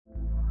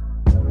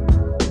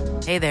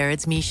Hey there,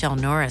 it's Michelle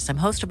Norris. I'm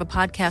host of a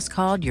podcast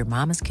called Your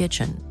Mama's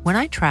Kitchen. When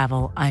I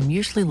travel, I'm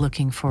usually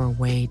looking for a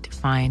way to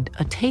find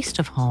a taste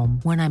of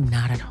home when I'm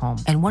not at home.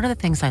 And one of the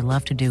things I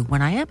love to do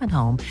when I am at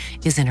home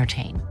is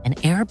entertain. And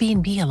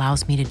Airbnb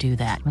allows me to do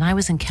that. When I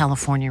was in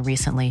California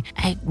recently,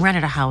 I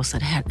rented a house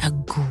that had a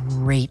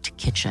great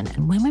kitchen.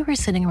 And when we were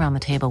sitting around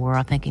the table, we were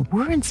all thinking,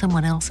 we're in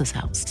someone else's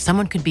house.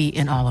 Someone could be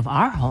in all of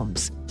our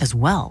homes as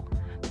well.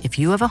 If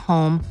you have a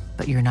home,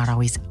 but you're not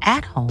always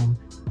at home,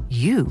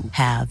 you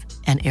have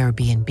an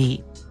Airbnb.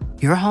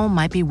 Your home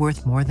might be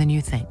worth more than you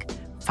think.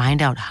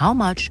 Find out how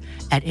much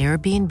at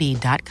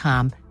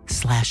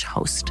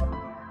airbnb.com/host.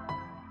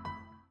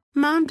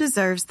 Mom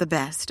deserves the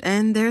best,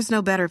 and there's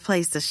no better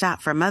place to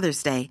shop for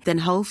Mother's Day than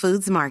Whole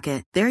Foods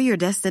Market. They're your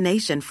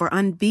destination for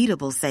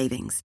unbeatable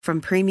savings, from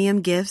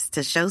premium gifts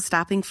to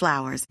show-stopping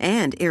flowers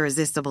and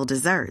irresistible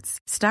desserts.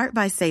 Start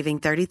by saving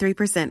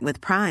 33% with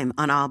Prime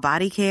on all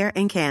body care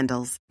and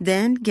candles.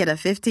 Then get a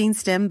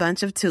 15-stem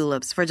bunch of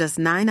tulips for just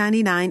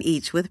 $9.99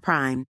 each with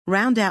Prime.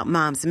 Round out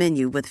Mom's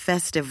menu with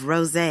festive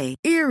rosé,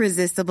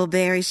 irresistible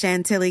berry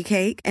chantilly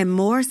cake, and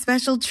more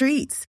special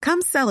treats.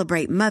 Come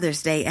celebrate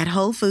Mother's Day at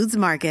Whole Foods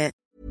Market.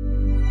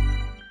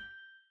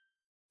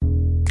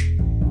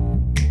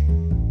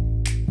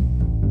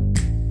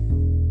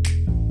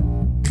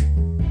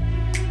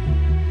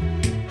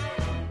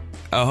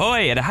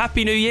 Ahoy and a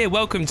happy new year.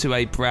 Welcome to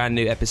a brand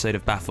new episode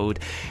of Baffled.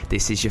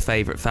 This is your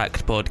favourite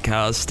fact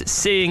podcast,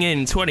 seeing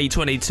in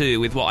 2022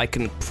 with what I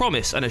can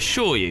promise and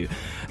assure you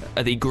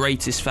are the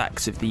greatest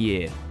facts of the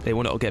year. They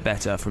will not get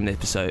better from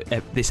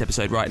this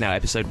episode right now,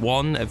 episode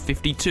 1 of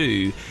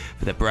 52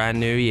 for the brand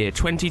new year,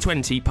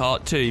 2020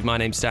 part 2. My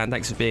name's Dan,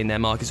 thanks for being there.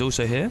 Mark is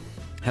also here.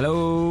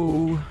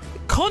 Hello.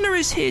 Connor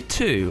is here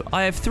too.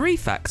 I have 3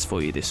 facts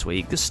for you this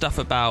week. There's stuff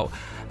about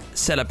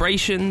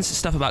celebrations,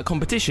 stuff about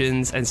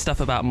competitions, and stuff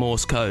about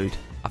Morse code.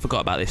 I forgot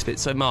about this bit.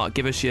 So Mark,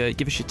 give us your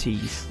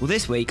tease. Well,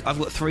 this week I've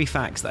got 3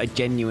 facts that I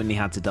genuinely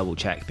had to double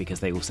check because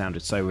they all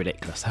sounded so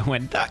ridiculous. I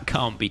went, that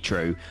can't be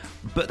true,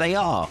 but they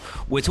are.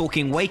 We're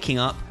talking waking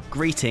up,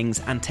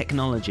 greetings, and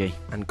technology.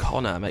 And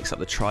Connor makes up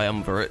the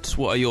triumvirate.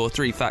 What are your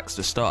 3 facts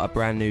to start a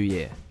brand new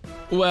year?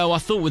 Well, I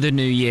thought with the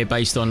new year,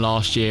 based on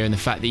last year and the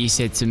fact that you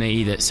said to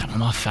me that some of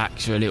my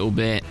facts are a little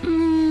bit,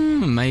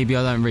 maybe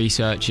I don't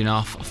research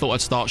enough, I thought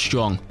I'd start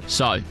strong.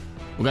 So,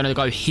 we're going to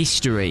go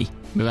history.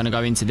 We're going to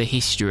go into the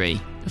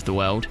history of the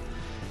world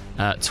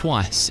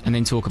twice and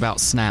then talk about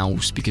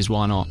snails, because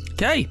why not?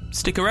 Okay,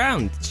 stick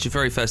around. It's your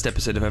very first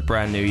episode of a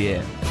brand new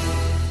year.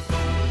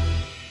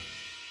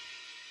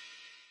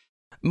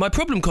 My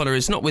problem, Connor,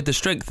 is not with the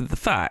strength of the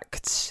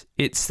facts.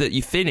 It's that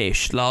you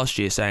finished last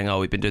year saying,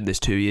 we've been doing this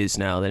 2 years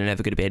now. There are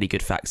never going to be any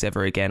good facts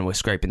ever again. We're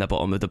scraping the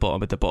bottom of the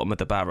bottom of the bottom of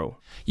the barrel.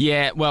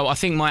 Yeah, well, I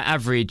think my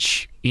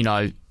average,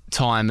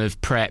 time of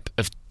prep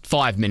of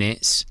 5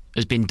 minutes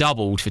has been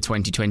doubled for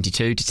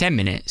 2022 to 10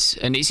 minutes.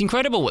 And it's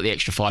incredible what the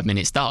extra 5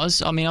 minutes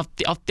does. I mean,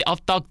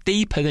 I've dug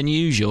deeper than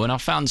usual and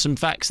I've found some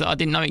facts that I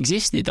didn't know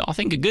existed that I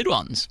think are good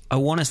ones. I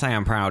want to say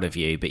I'm proud of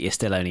you, but you're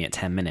still only at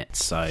 10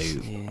 minutes, so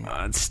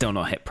it's still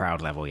not hit proud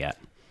level yet.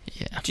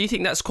 Yeah. Do you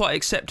think that's quite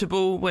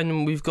acceptable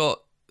when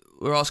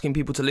we're asking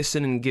people to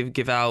listen and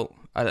give out,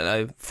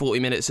 40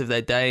 minutes of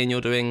their day and you're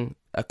doing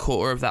a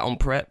quarter of that on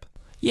prep?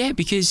 Yeah,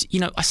 because,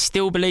 I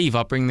still believe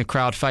I bring the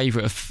crowd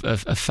favourite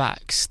of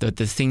facts, the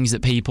things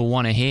that people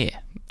want to hear.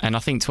 And I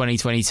think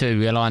 2022,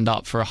 we're lined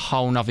up for a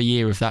whole nother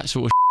year of that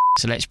sort of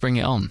so let's bring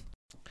it on.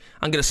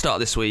 I'm going to start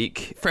this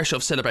week. Fresh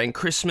off celebrating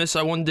Christmas,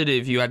 I wondered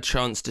if you had a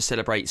chance to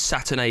celebrate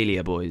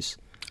Saturnalia, boys.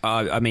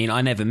 I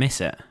never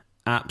miss it.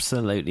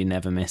 Absolutely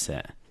never miss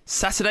it.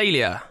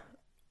 Saturnalia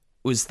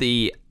was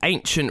the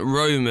ancient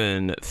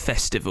Roman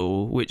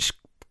festival which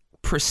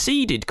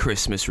preceded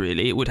Christmas,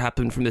 really. It would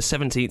happen from the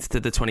 17th to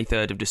the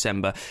 23rd of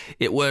December.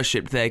 It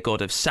worshipped their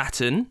god of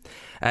Saturn.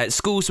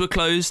 Schools were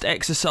closed,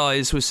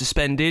 exercise was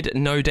suspended,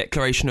 no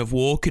declaration of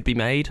war could be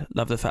made.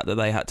 Love the fact that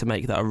they had to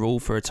make that a rule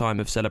for a time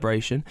of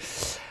celebration.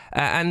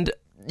 And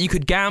you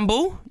could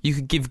gamble, you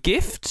could give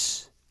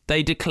gifts.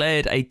 They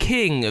declared a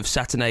king of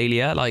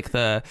Saturnalia, like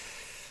the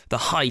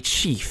high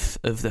chief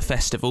of the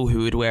festival, who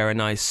would wear a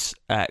nice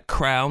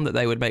crown that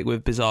they would make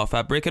with bizarre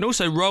fabric. And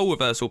also role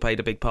reversal played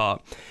a big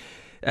part.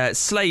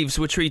 Slaves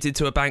were treated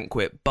to a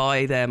banquet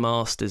by their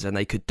masters and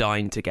they could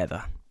dine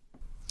together.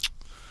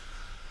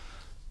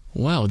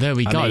 Well, there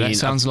we go. That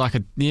sounds like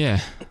a...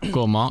 Yeah.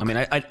 Go on, Mark.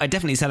 I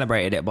definitely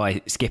celebrated it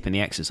by skipping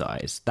the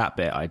exercise. That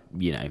bit,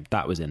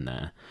 that was in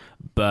there.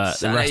 But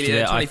the rest of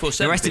it,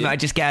 I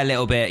just get a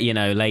little bit,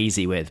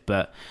 lazy with.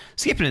 But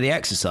skipping the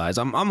exercise,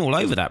 I'm all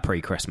over that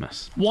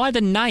pre-Christmas. Why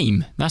the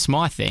name? That's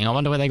my thing. I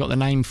wonder where they got the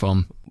name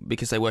from.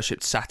 Because they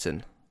worshipped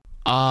Saturn.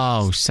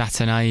 Oh,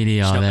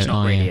 Saturnalia. It's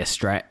not really a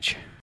stretch.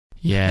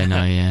 Yeah,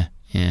 no, yeah,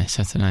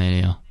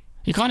 Saturnalia.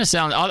 You kind of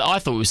sound... I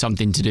thought it was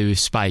something to do with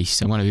space.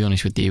 I'm going to be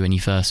honest with you when you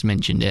first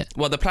mentioned it.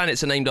 Well, the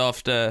planets are named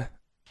after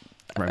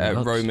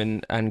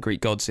Roman and Greek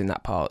gods in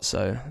that part,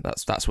 so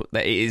that's what...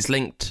 It is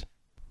linked.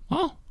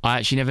 Oh, I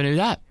actually never knew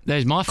that.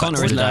 There's my fact.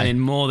 Connor is learning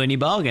more than you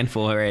bargained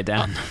for here,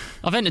 Dan.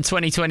 I've entered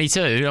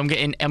 2022. I'm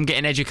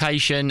getting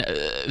education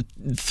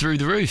through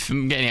the roof.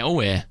 I'm getting it all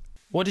here.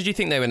 What did you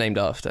think they were named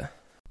after?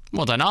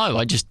 Well, I don't know.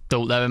 I just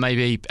thought they were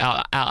maybe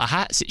out of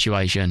hat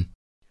situation.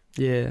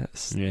 Yeah.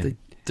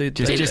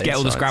 Just get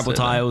all the Scrabble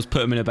tiles, put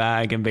them in a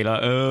bag, and be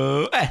like,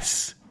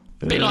 S.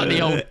 A bit like the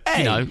old,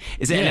 you know.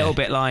 Is it a little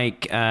bit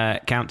like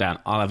Countdown?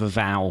 I'll have a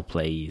vowel,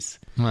 please.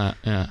 Yeah.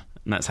 And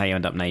that's how you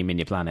end up naming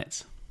your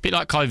planets. Bit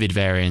like COVID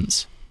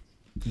variants.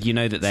 You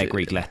know that they're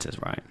Greek letters,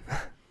 right?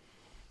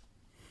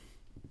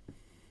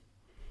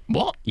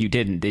 What? You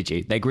didn't, did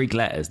you? They're Greek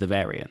letters, the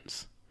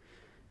variants.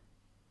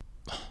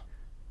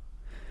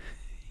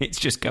 It's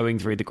just going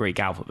through the Greek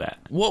alphabet.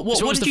 What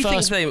did you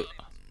think they...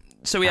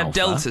 So we had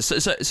Delta.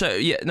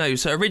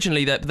 So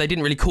originally they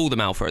didn't really call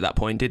them Alpha at that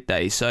point, did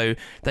they? So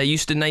they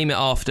used to name it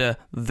after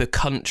the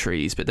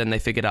countries, but then they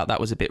figured out that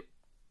was it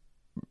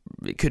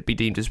could be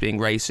deemed as being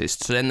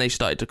racist. So then they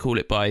started to call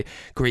it by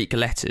Greek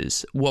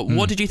letters.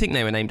 What did you think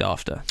they were named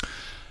after?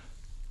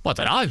 Well,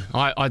 I don't know.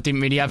 I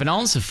didn't really have an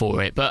answer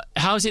for it. But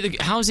how's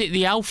it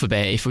the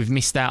alphabet if we've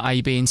missed out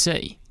A, B, and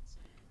C?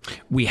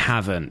 We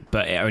haven't,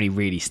 but it only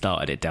really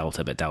started at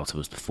Delta, but Delta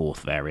was the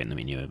fourth variant that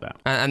we knew about.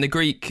 And the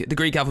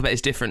Greek alphabet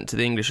is different to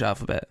the English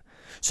alphabet.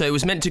 So it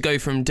was meant to go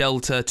from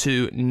Delta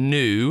to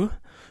Nu,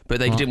 but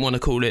they didn't want to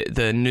call it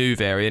the Nu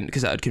variant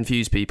because that would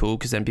confuse people,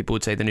 because then people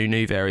would say the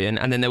Nu variant.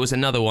 And then there was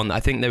another one that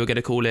I think they were going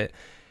to call it,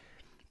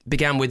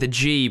 began with a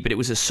G, but it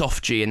was a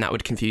soft G, and that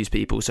would confuse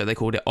people. So they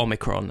called it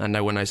Omicron, and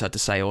no one knows how to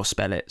say or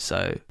spell it.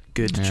 So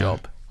good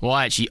job. Well,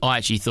 I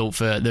actually thought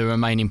for the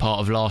remaining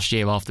part of last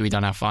year, after we'd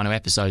done our final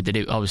episode, that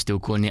I was still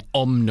calling it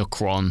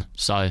Omnicron.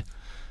 So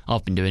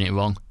I've been doing it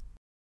wrong.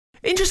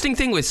 Interesting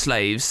thing with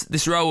slaves,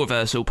 this role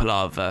reversal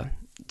palaver.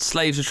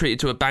 Slaves were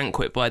treated to a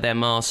banquet by their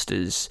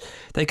masters.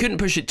 They couldn't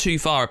push it too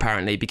far,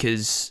 apparently,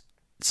 because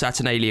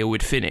Saturnalia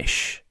would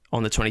finish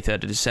on the 23rd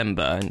of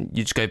December and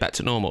you'd just go back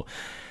to normal.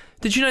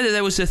 Did you know that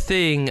there was a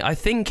thing, I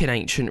think in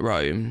ancient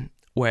Rome,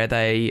 where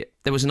there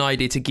was an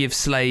idea to give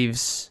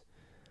slaves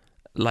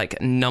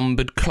like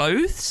numbered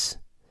clothes,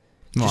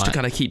 just to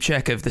kind of keep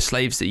check of the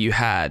slaves that you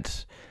had.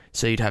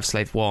 So you'd have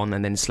slave 1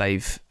 and then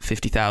slave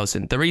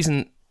 50,000. The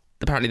reason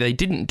apparently they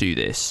didn't do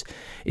this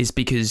is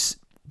because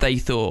they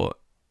thought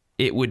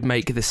it would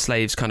make the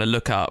slaves kind of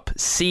look up,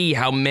 see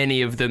how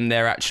many of them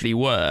there actually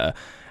were,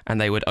 and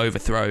they would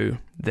overthrow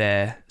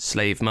their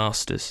slave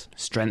masters.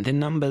 Strength in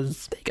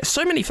numbers. There you go.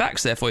 So many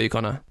facts there for you,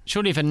 Connor.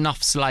 Surely if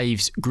enough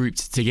slaves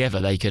grouped together,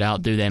 they could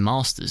outdo their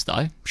masters,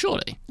 though.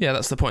 Surely. Yeah,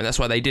 that's the point. That's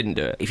why they didn't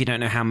do it. If you don't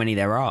know how many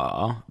there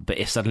are, but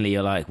if suddenly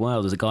you're like,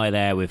 well, there's a guy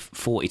there with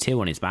 42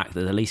 on his back,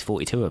 there's at least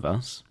 42 of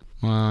us.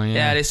 Well,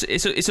 yeah. Yeah,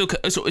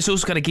 it's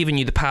also kind of giving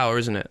you the power,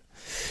 isn't it?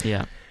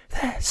 Yeah.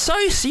 So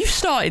you've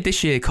started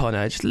this year,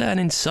 Connor, just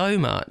learning so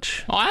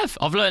much. I have.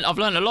 I've learned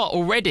a lot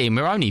already, and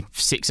we're only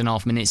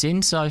 6.5 minutes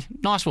in, so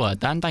nice work,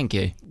 Dan. Thank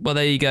you. Well,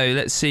 there you go.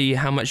 Let's see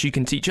how much you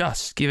can teach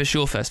us. Give us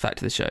your first fact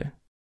of the show.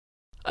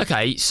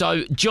 Okay,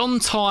 so John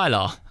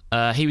Tyler,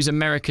 he was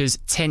America's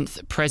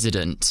 10th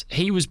president.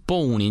 He was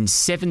born in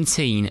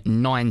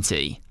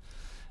 1790,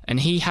 and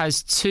he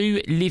has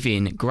 2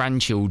 living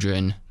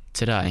grandchildren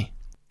today.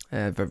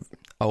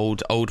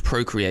 Old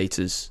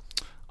procreators.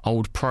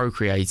 Old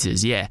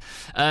procreators, yeah.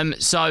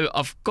 So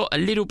I've got a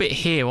little bit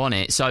here on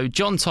it. So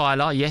John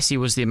Tyler, yes, he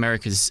was the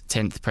America's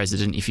 10th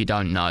president, if you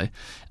don't know.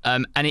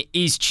 And it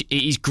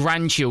is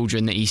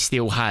grandchildren that he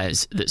still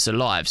has that's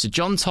alive. So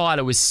John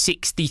Tyler was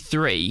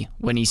 63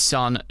 when his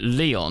son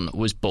Leon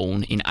was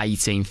born in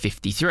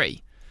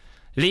 1853.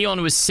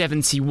 Leon was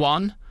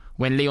 71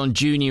 when Leon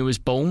Jr. was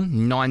born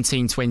in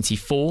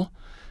 1924.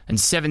 And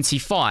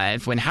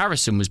 75 when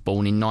Harrison was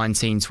born in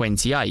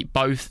 1928.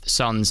 Both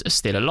sons are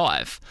still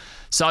alive.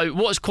 So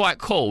what's quite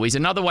cool is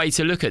another way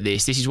to look at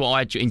this. This is what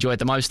I enjoyed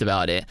the most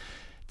about it.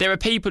 There are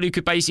people who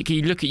could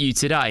basically look at you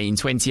today in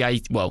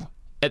 2018. Well,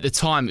 at the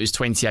time it was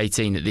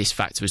 2018 that this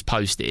fact was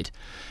posted,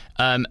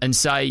 and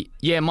say,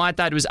 yeah, my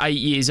dad was 8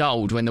 years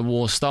old when the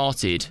war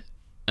started.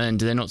 And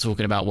they're not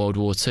talking about World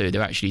War II.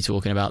 They're actually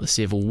talking about the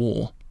Civil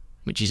War,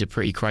 which is a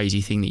pretty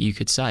crazy thing that you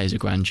could say as a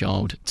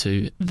grandchild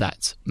to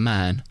that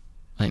man.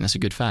 I think that's a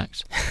good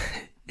fact.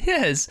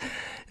 Yes,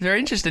 very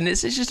interesting.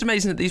 It's just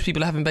amazing that these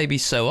people are having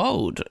babies so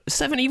old.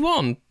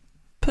 71.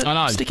 I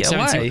know. Stick it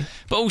away.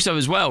 But also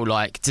as well,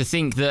 like, to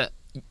think that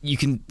you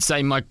can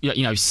say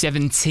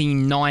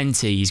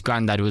 1790 his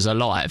granddad was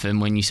alive,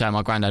 and when you say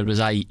my granddad was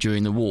 8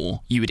 during the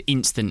war, you would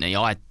instantly,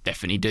 I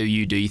definitely do,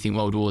 you think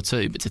World War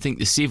II, but to think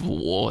the Civil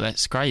War,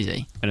 that's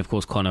crazy. And of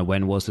course, Connor,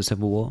 when was the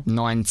Civil War?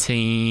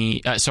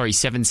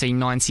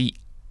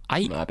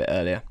 1798? A bit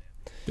earlier.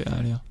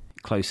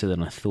 Closer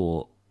than I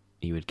thought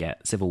you would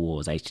get. Civil War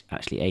was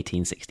actually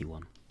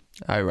 1861.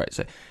 Oh, right.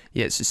 So,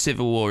 yeah, so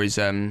Civil War is...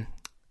 that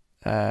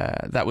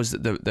was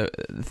the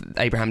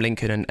Abraham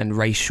Lincoln and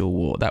racial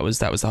war. That was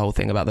the whole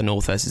thing about the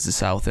North versus the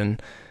South,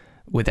 and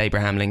with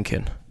Abraham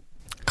Lincoln.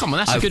 Come on,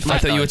 that's a good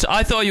fact.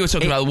 I thought you were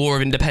talking about the War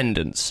of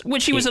Independence,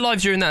 which he was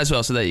alive during that as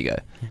well. So there you go.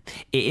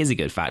 It is a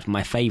good fact.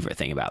 My favourite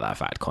thing about that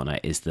fact, Connor,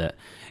 is that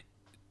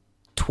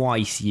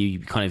twice you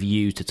kind of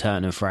used a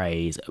turn of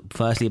phrase,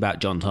 firstly about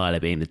John Tyler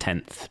being the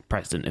 10th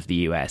president of the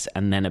US,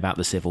 and then about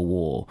the Civil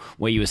War,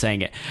 where you were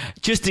saying it,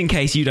 just in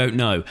case you don't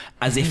know,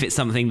 as if it's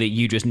something that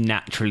you just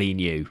naturally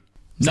knew.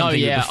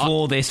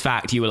 Before this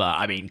fact, you were like,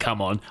 I mean,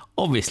 come on,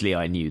 obviously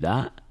I knew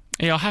that.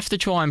 Yeah, I have to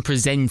try and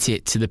present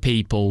it to the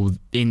people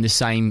in the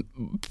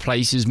same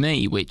place as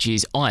me, which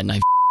is, I had no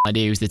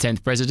idea he was the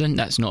 10th president.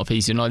 That's not a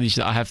piece of knowledge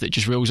that I have that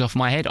just reels off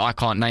my head. I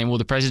can't name all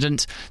the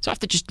presidents. So I have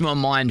to just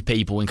remind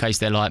people in case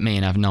they're like me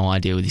and have no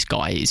idea who this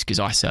guy is, because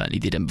I certainly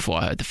didn't before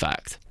I heard the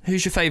fact.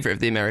 Who's your favourite of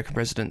the American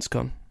presidents,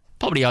 Con?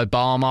 Probably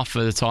Obama,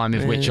 for the time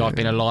of which I've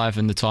been alive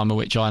and the time of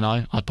which I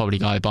know. I'd probably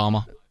go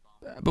Obama.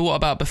 But what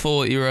about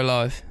before you were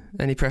alive?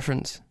 Any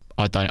preference?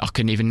 I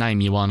couldn't even name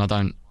you one.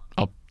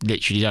 I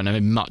literally don't know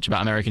much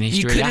about American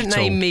history at all. You couldn't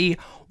name me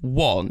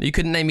one. You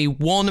couldn't name me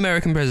one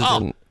American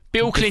president. Oh,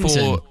 Bill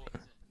Clinton.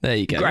 There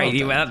you go.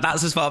 Great. Well,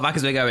 that's as far back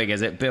as we're going,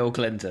 is it? Bill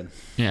Clinton.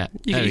 Yeah,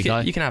 you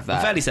can have that.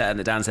 I'm fairly certain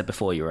that Dan said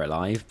before you were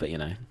alive, but you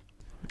know.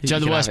 Do you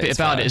know the worst bit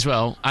about it as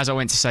well? As I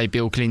went to say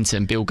Bill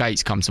Clinton, Bill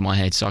Gates come to my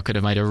head, so I could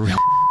have made a real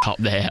up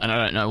there, and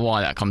I don't know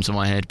why that comes to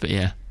my head, but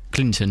yeah,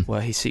 Clinton. Well,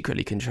 he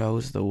secretly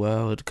controls the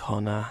world,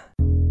 Connor.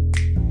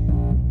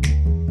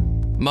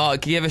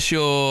 Mark, give us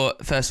your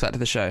first fact of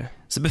the show.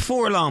 So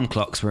before alarm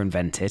clocks were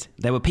invented,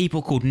 there were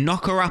people called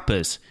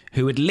knocker-uppers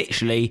who would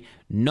literally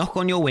knock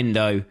on your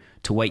window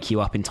to wake you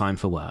up in time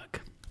for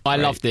work. I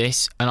love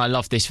this, and I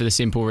love this for the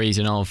simple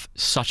reason of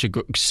such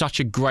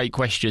a great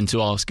question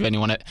to ask of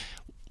anyone.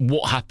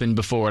 What happened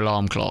before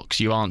alarm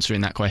clocks? You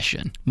answering that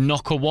question.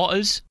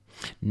 Knocker-watters?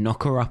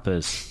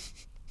 Knocker-uppers.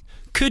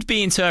 Could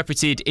be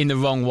interpreted in the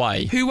wrong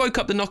way. Who woke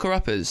up the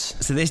knocker-uppers?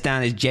 So this,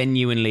 Dan, is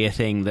genuinely a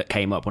thing that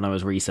came up when I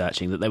was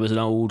researching, that there was an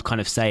old kind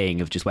of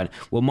saying of just when,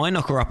 well, my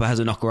knocker-upper has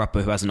a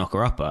knocker-upper who has a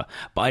knocker-upper,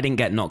 but I didn't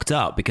get knocked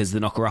up because the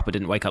knocker-upper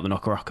didn't wake up the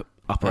knocker-upper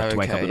to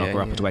wake up the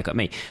knocker-upper to wake up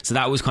me. So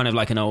that was kind of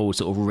like an old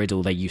sort of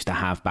riddle they used to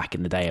have back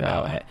in the day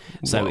about it.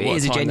 So it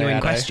is a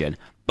genuine question.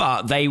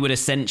 But they would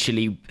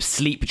essentially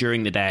sleep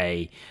during the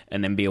day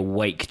and then be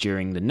awake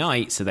during the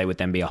night. So they would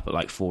then be up at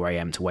like 4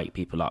 a.m. to wake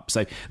people up.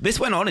 So this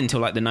went on until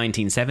like the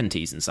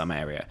 1970s in some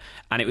area.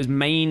 And it was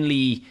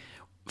mainly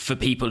for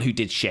people who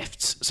did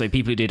shifts. So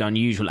people who did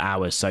unusual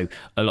hours. So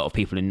a lot of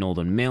people in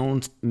northern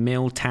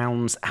mill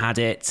towns had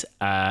it,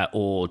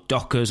 or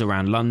dockers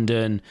around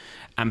London.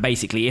 And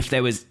basically, if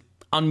there was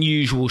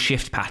unusual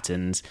shift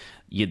patterns,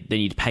 then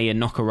you'd pay a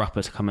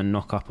knocker-upper to come and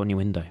knock up on your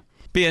window.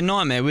 Be a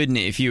nightmare, wouldn't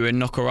it, if you were a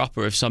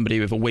knocker-upper of somebody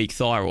with a weak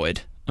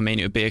thyroid? I mean,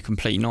 it would be a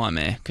complete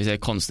nightmare because they'd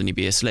constantly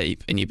be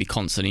asleep and you'd be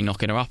constantly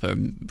knocking them up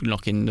and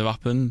knocking them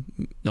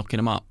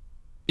up.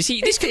 You see,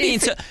 this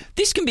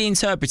can be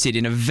interpreted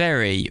in a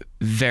very,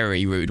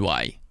 very rude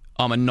way.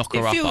 I'm a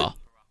knocker-upper.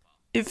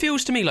 It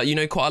feels to me like you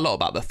know quite a lot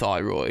about the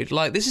thyroid.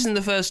 Like, this isn't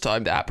the first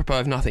time that,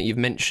 apropos of nothing, you've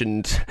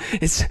mentioned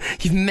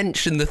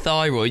the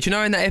thyroid. You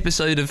know, in that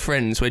episode of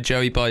Friends where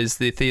Joey buys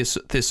the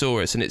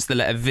thesaurus and it's the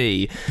letter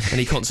V, and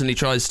he constantly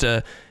tries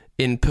to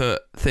input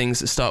things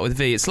that start with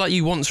V. It's like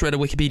you once read a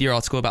Wikipedia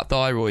article about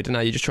thyroid, and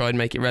now you just try and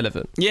make it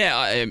relevant.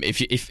 Yeah,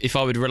 if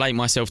I would relate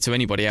myself to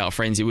anybody out of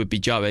Friends, it would be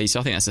Joey. So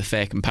I think that's a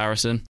fair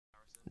comparison.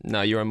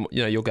 No,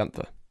 you're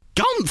Gunther.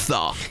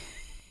 Gunther.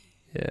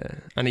 Yeah,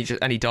 and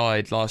he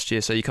died last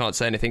year, so you can't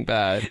say anything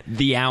bad.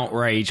 The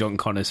outrage on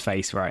Connor's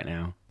face right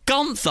now.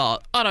 Gunther,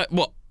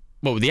 well,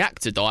 the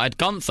actor died.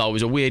 Gunther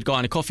was a weird guy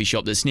in a coffee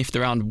shop that sniffed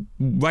around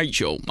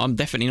Rachel. I'm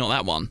definitely not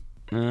that one.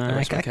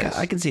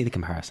 I can see the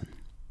comparison.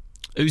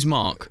 Who's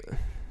Mark?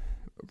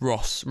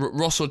 Ross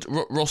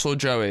or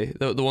Joey,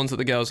 the ones that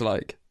the girls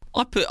like.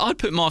 I'd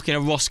put Mark in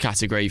a Ross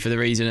category for the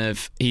reason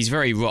of he's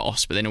very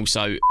Ross, but then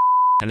also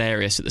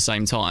hilarious at the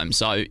same time.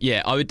 So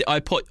yeah,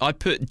 I'd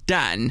put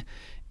Dan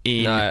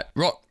in. No,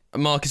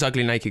 Mark is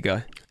ugly naked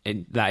guy.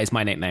 That is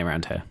my nickname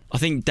around here. I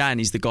think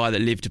Dan is the guy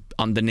that lived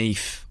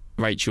underneath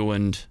Rachel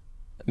and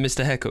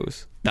Mr.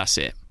 Heckles. That's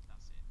it.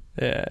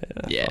 Yeah.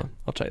 Fine.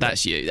 I'll take that.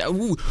 That's you.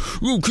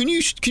 Ooh, can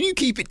you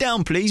keep it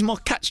down, please? My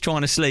cat's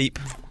trying to sleep.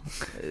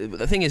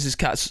 The thing is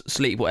cats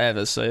sleep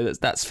whatever, so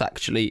that's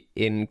factually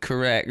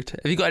incorrect.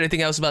 Have you got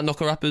anything else about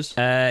knocker-uppers?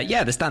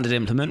 Yeah, the standard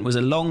implement was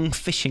a long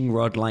fishing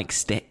rod-like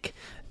stick.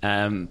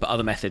 But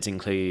other methods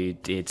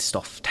included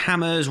soft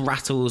hammers,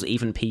 rattles,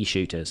 even pea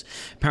shooters.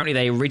 Apparently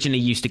they originally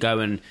used to go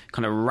and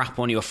kind of rap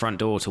on your front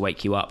door to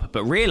wake you up,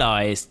 but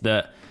realised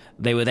that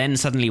they were then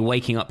suddenly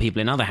waking up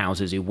people in other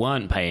houses who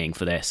weren't paying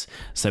for this.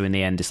 So in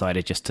the end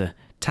decided just to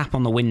tap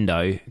on the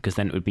window, because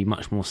then it would be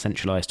much more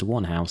centralised to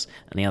one house,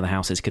 and the other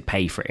houses could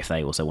pay for it if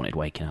they also wanted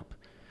waking up.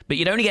 But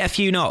you'd only get a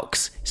few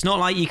knocks. It's not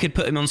like you could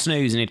put him on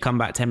snooze and he'd come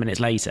back 10 minutes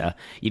later.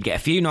 You'd get a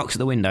few knocks at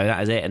the window,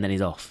 that is it, and then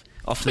he's off.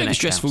 It's a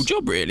stressful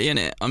job, really, isn't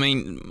it? I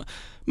mean,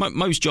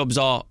 most jobs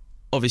are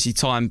obviously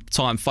time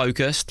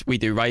focused. We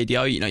do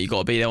radio, you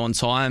got to be there on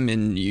time,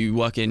 and you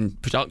work in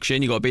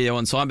production, you got to be there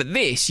on time. But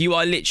this, you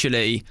are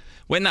literally,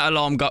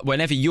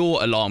 whenever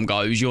your alarm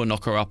goes, your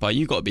knocker-upper,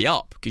 you got to be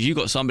up because you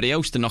got somebody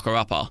else to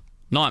knocker-upper.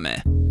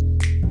 Nightmare.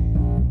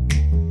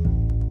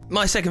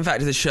 My second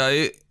fact of the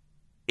show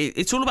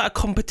it's all about a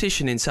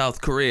competition in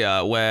South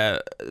Korea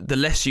where the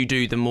less you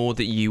do, the more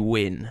that you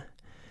win.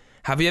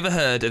 Have you ever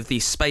heard of the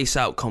Space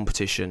Out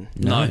competition?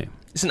 No.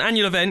 It's an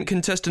annual event.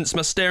 Contestants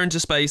must stare into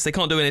space. They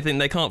can't do anything.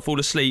 They can't fall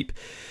asleep.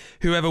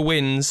 Whoever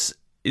wins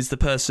is the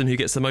person who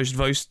gets the most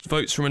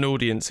votes from an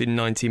audience in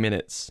 90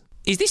 minutes.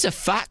 Is this a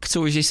fact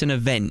or is this an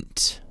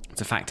event?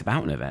 It's a fact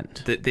about an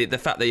event. The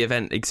fact the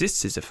event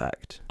exists is a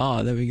fact.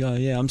 Ah, there we go.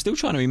 Yeah, I'm still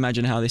trying to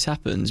imagine how this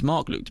happens.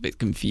 Mark looked a bit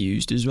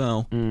confused as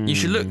well. You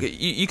should look.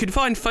 You can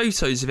find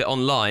photos of it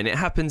online. It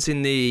happens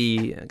in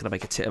the... I'm going to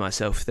make a tit of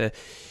myself. The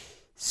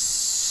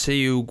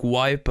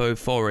Seogwipo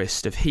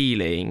Forest of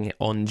Healing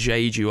on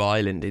Jeju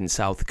Island in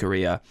South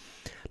Korea.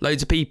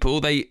 Loads of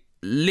people, they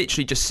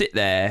literally just sit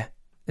there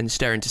and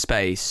stare into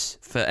space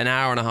for an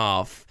hour and a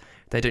half.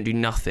 They don't do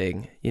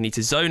nothing. You need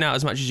to zone out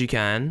as much as you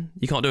can.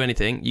 You can't do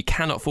anything. You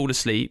cannot fall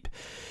asleep.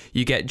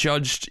 You get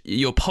judged.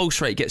 Your pulse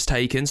rate gets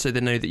taken so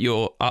they know that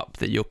you're up,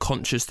 that you're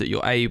conscious, that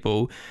you're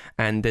able.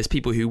 And there's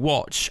people who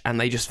watch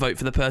and they just vote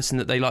for the person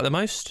that they like the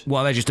most.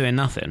 Well, they're just doing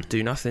nothing.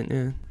 Do nothing,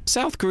 yeah.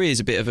 South Korea is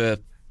a bit of a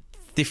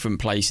different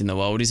place in the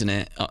world, isn't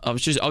it? I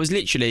was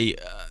literally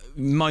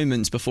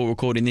moments before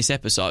recording this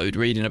episode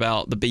reading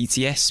about the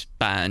BTS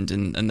band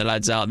and the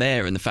lads out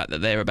there and the fact that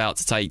they're about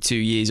to take 2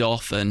 years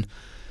off and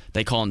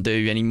they can't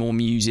do any more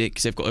music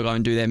because they've got to go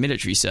and do their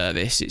military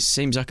service. It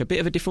seems like a bit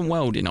of a different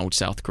world in old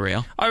South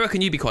Korea. I reckon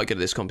you'd be quite good at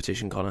this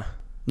competition, Connor.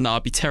 No,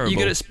 I'd be terrible.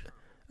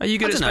 Are you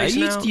good at space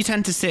now? You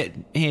tend to sit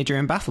here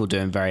during battle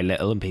doing very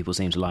little and people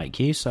seem to like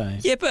you, so...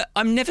 Yeah, but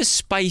I'm never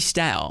spaced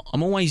out.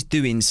 I'm always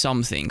doing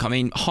something. I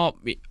mean,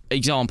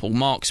 example,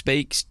 Mark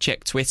speaks,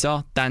 check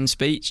Twitter. Dan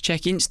speaks,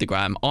 check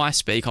Instagram. I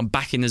speak, I'm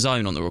back in the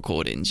zone on the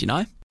recordings, you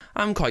know?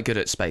 I'm quite good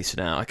at space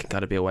now. I can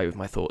kind of be away with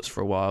my thoughts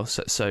for a while.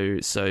 So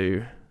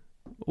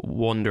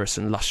wondrous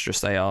and lustrous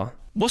they are.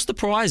 What's the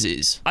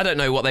prizes? I don't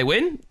know what they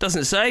win.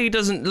 Doesn't say.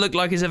 Doesn't look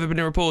like it's ever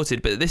been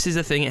reported. But this is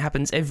a thing. It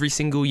happens every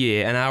single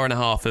year. An hour and a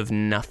half of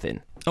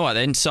nothing. All right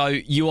then. So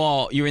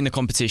you're in the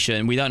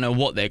competition. We don't know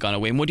what they're going to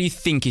win. What do you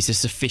think is a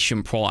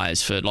sufficient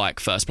prize for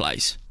like first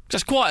place?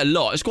 That's quite a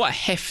lot. It's quite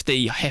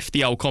a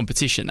hefty old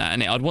competition, that,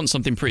 isn't it? I'd want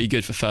something pretty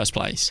good for first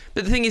place.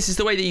 But the thing is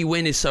the way that you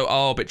win is so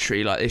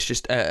arbitrary. Like, it's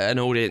just an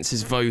audience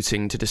is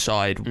voting to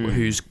decide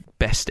who's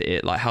best at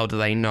it. Like, how do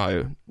they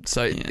know?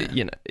 So,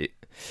 you know,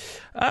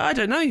 I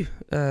don't know.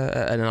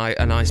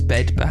 A nice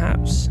bed,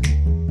 perhaps.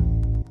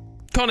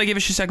 Connor, give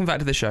us your second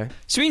fact of the show.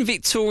 So in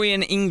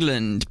Victorian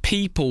England,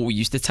 people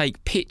used to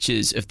take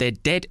pictures of their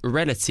dead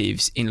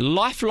relatives in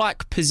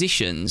lifelike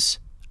positions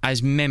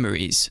as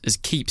memories, as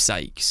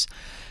keepsakes.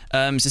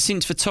 So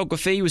since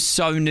photography was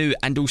so new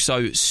and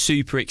also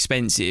super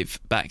expensive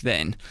back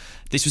then,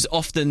 this was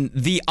often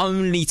the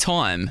only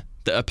time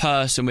that a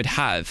person would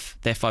have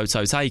their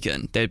photo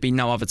taken. There'd be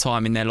no other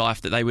time in their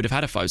life that they would have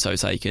had a photo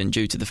taken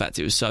due to the fact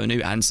it was so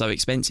new and so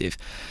expensive,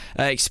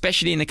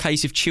 especially in the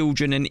case of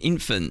children and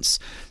infants.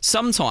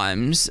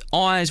 Sometimes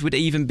eyes would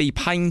even be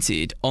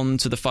painted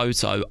onto the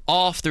photo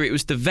after it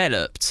was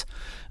developed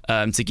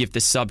to give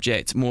the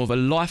subject more of a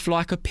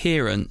lifelike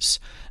appearance.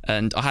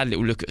 And I had a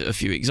little look at a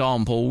few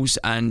examples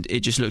and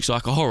it just looks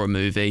like a horror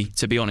movie,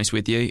 to be honest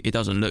with you. It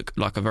doesn't look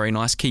like a very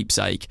nice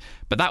keepsake.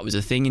 But that was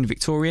a thing in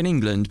Victorian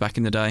England back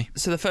in the day.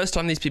 So the first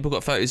time these people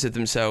got photos of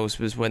themselves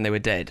was when they were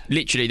dead?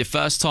 Literally, the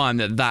first time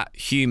that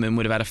human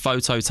would have had a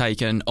photo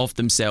taken of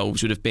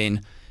themselves would have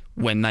been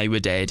when they were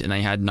dead and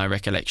they had no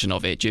recollection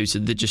of it due to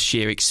the just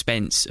sheer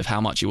expense of how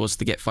much it was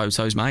to get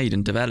photos made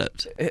and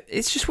developed.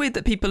 It's just weird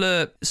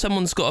that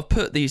someone's got to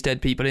put these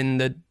dead people in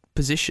the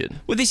position.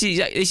 Well, this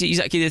is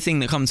exactly the thing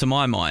that comes to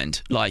my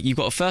mind. Like, you've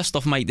got to first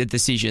off make the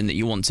decision that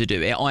you want to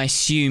do it. I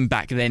assume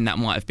back then that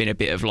might have been a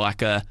bit of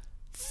like a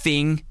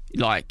thing.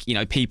 Like, you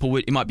know,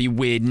 it might be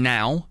weird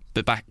now,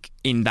 but back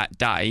in that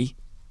day,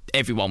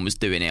 everyone was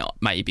doing it,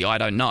 maybe. I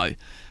don't know.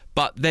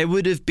 But there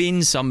would have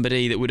been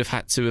somebody that would have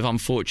had to have,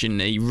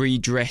 unfortunately,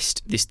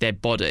 redressed this dead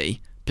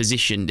body,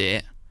 positioned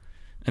it,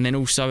 and then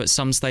also at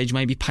some stage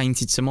maybe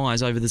painted some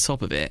eyes over the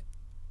top of it.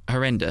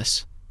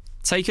 Horrendous.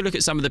 Take a look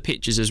at some of the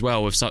pictures as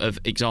well of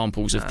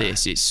examples of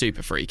this. It's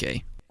super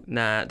freaky.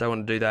 Nah, don't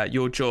want to do that.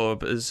 Your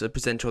job as a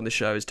presenter on the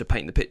show is to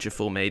paint the picture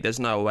for me. There's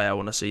no way I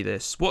want to see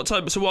this. What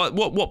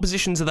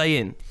positions are they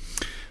in?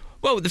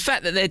 Well, the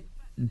fact that they're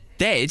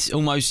dead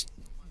almost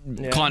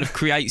kind of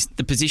creates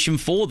the position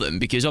for them,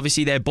 because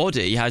obviously their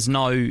body there's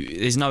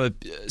no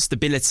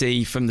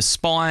stability from the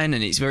spine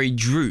and it's very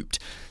drooped.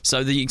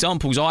 So the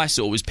examples I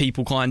saw was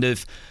people kind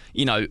of,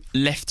 you know,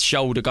 left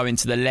shoulder going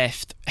to the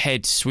left,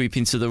 head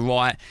swooping to the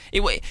right.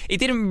 It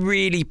didn't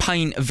really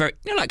paint a very,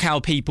 you know, like how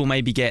people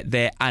maybe get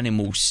their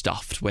animals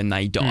stuffed when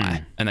they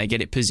die and they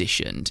get it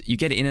positioned. You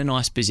get it in a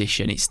nice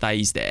position, it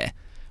stays there.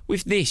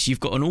 With this,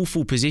 you've got an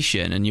awful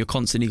position and you've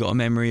constantly got a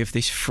memory of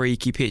this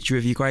freaky picture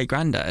of your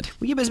great-granddad.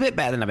 Well, yeah, but it's a bit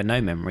better than having no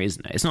memory,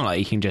 isn't it? It's not like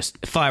you can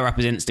just fire up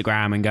his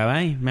Instagram and go,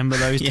 hey, remember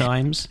those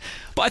times?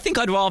 But I think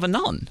I'd rather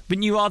none.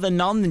 Wouldn't you rather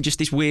none than just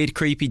this weird,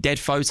 creepy, dead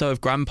photo of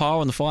Grandpa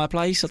on the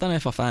fireplace? I don't know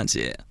if I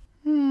fancy it.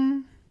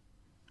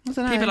 I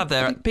don't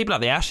know. People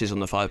have the ashes on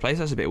the fireplace.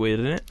 That's a bit weird,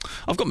 isn't it?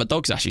 I've got my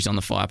dog's ashes on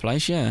the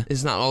fireplace, yeah.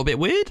 Isn't that a little bit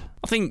weird?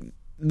 I think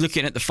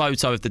looking at the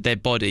photo of the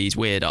dead body is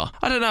weirder.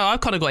 I don't know.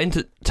 I've kind of got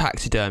into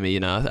taxidermy, you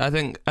know. I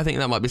think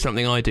that might be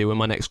something I do when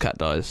my next cat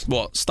dies.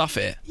 What? Stuff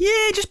it?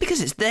 Yeah, just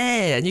because it's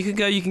there and you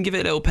can give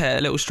it a little pet,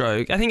 a little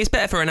stroke. I think it's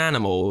better for an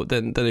animal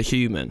than a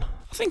human.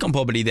 I think I'm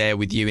probably there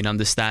with you in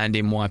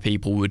understanding why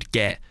people would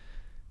get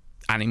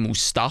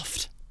animals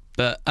stuffed.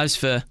 But as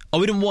for... I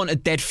wouldn't want a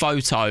dead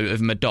photo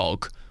of my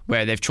dog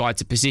where they've tried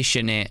to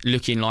position it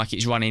looking like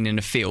it's running in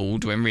a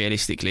field when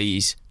realistically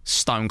he's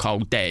stone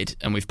cold dead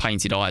and with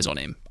painted eyes on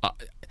him.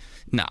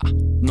 Nah,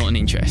 not an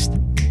interest.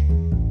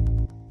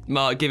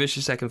 Mark, give us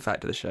your second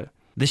fact of the show.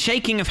 The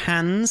shaking of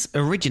hands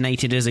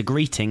originated as a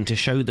greeting to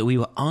show that we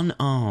were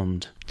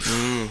unarmed.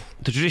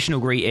 The traditional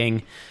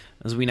greeting,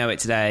 as we know it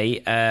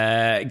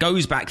today,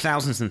 goes back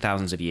thousands and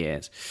thousands of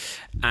years.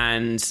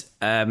 And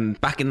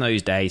back in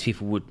those days,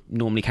 people would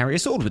normally carry a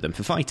sword with them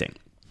for fighting.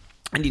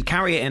 And you'd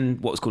carry it in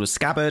what's called a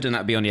scabbard, and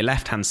that'd be on your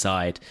left-hand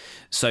side.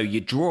 So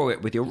you draw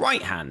it with your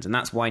right hand, and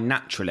that's why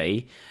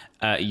naturally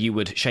you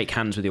would shake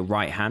hands with your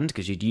right hand,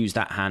 because you'd use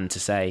that hand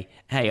to say,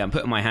 hey, I'm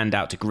putting my hand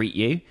out to greet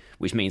you,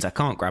 which means I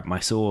can't grab my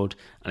sword.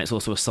 And it's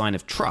also a sign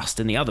of trust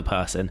in the other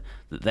person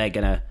that they're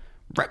going to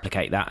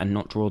replicate that and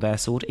not draw their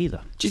sword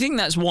either. Do you think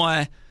that's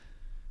why...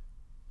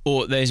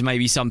 Or there's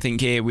maybe something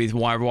here with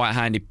why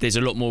there's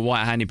a lot more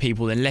right-handed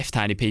people than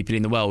left-handed people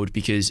in the world,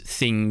 because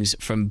things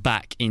from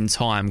back in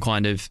time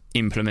kind of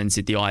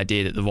implemented the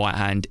idea that the right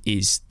hand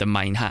is the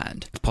main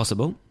hand. It's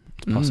possible.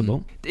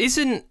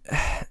 Isn't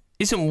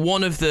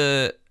one of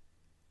the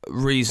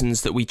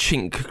reasons that we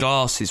chink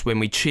glasses when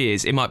we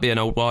cheers, it might be an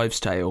old wives'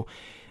 tale,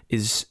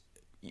 is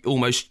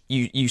almost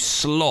you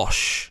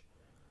slosh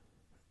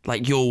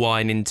like your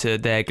wine into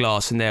their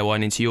glass and their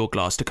wine into your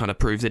glass to kind of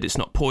prove that it's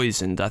not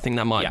poisoned. I think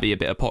that might be a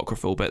bit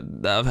apocryphal, but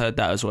I've heard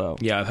that as well.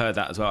 Yeah, I've heard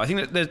that as well. I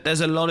think that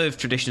there's a lot of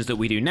traditions that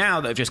we do now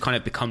that have just kind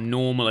of become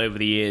normal over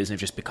the years and have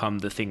just become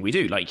the thing we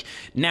do. Like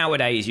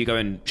nowadays, you go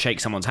and shake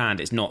someone's hand,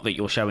 it's not that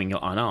you're showing you're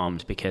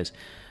unarmed, because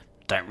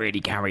don't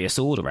really carry a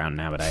sword around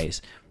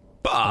nowadays.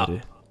 But,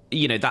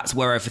 you know, that's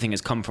where everything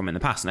has come from in the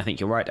past. And I think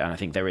you're right, Dan. I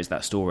think there is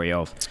that story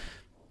of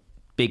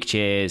big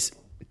cheers,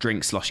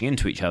 drinks sloshing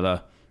into each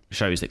other,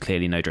 shows that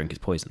clearly no drink is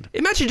poisoned.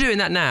 Imagine doing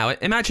that now.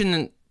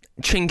 Imagine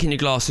chinking your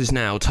glasses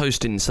now,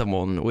 toasting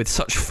someone with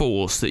such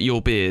force that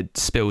your beard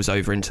spills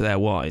over into their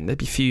wine. They'd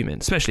be fuming,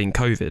 especially in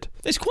COVID.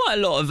 There's quite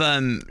a lot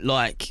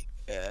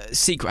of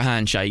secret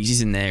handshakes,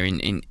 isn't there,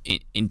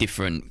 in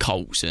different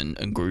cults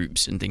and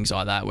groups and things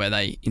like that, where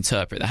they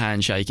interpret the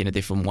handshake in a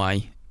different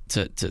way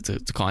to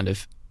kind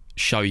of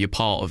show you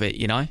part of it,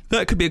 you know?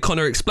 That could be a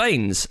Connor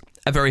Explains,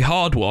 a very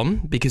hard one,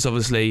 because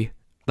obviously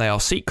they are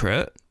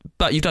secret.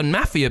 But you've done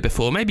Mafia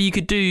before. Maybe you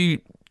could do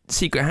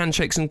secret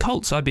handshakes and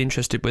cults. I'd be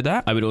interested with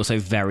that. I would also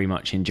very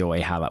much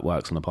enjoy how that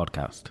works on the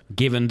podcast.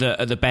 Given that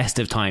at the best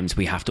of times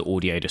we have to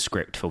audio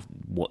descript for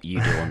what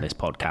you do on this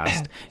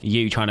podcast,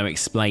 you trying to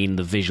explain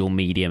the visual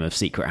medium of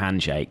secret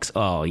handshakes.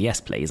 Oh, yes,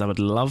 please. I would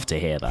love to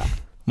hear that.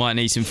 Might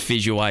need some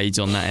visual aids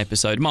on that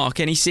episode. Mark,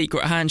 any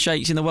secret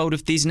handshakes in the world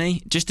of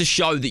Disney? Just to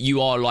show that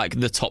you are like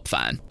the top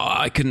fan.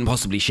 I couldn't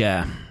possibly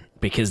share,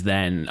 because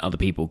then other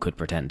people could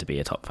pretend to be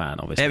a top fan,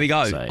 obviously. There we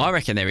go. So. I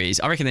reckon there is.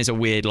 I reckon there's a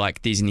weird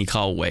like Disney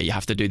cult where you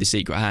have to do the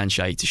secret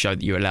handshake to show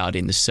that you're allowed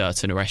in the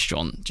certain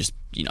restaurant. Just,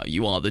 you know,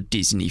 you are the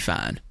Disney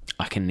fan.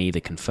 I can neither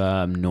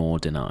confirm nor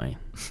deny.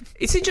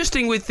 It's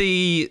interesting with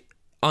the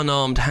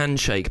unarmed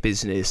handshake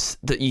business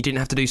that you didn't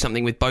have to do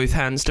something with both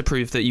hands to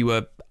prove that you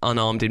were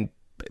unarmed in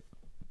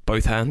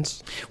both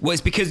hands. Well,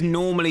 it's because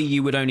normally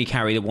you would only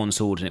carry the one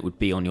sword and it would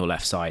be on your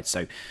left side.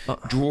 So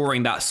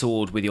drawing that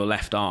sword with your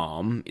left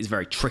arm is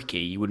very tricky.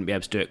 You wouldn't be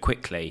able to do it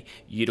quickly.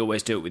 You'd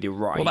always do it with your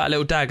right. What about a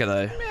little dagger,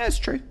 though? Yeah, it's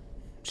true.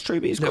 It's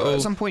true, but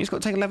at some point, it's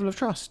got to take a level of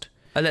trust.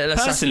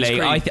 Personally,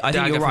 I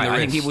think you're right. I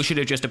think people should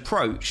have just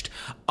approached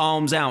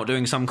arms out,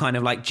 doing some kind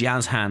of like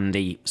jazz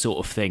handy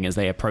sort of thing as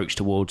they approach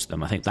towards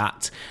them. I think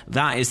that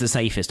is the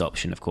safest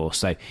option, of course.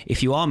 So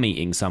if you are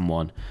meeting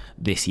someone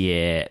this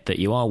year that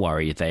you are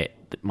worried they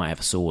might have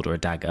a sword or a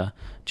dagger,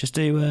 just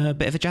do a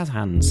bit of a jazz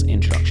hands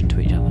introduction to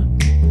each other.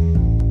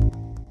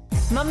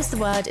 Mum's the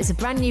Word is a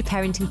brand new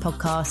parenting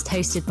podcast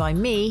hosted by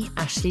me,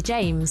 Ashley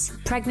James.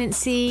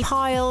 Pregnancy,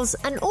 piles,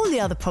 and all the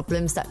other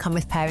problems that come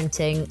with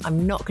parenting.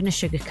 I'm not going to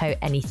sugarcoat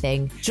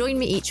anything. Join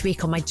me each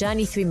week on my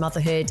journey through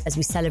motherhood as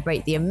we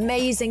celebrate the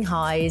amazing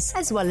highs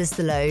as well as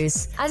the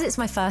lows. As it's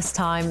my first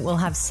time, we'll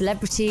have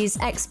celebrities,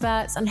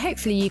 experts, and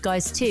hopefully you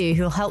guys too,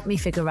 who'll help me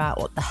figure out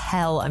what the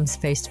hell I'm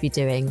supposed to be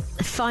doing.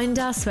 Find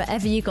us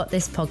wherever you got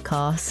this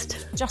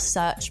podcast. Just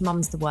search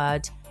Mum's the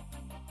Word.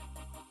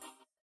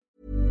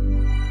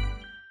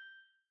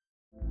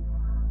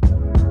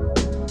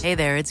 Hey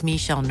there, it's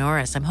Michelle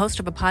Norris. I'm host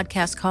of a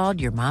podcast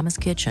called Your Mama's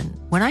Kitchen.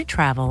 When I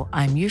travel,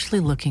 I'm usually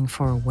looking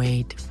for a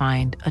way to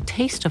find a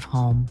taste of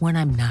home when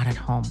I'm not at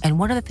home. And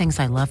one of the things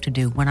I love to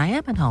do when I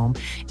am at home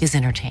is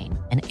entertain.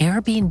 And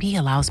Airbnb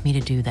allows me to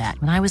do that.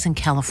 When I was in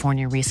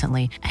California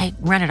recently, I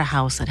rented a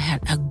house that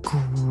had a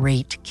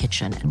great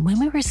kitchen. And when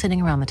we were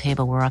sitting around the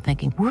table, we were all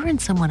thinking, we're in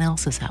someone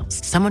else's house.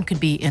 Someone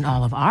could be in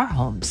all of our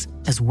homes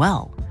as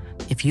well.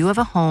 If you have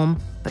a home,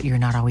 but you're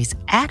not always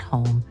at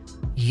home,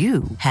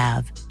 you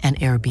have an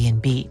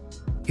Airbnb.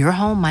 Your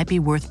home might be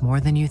worth more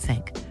than you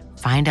think.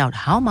 Find out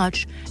how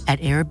much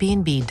at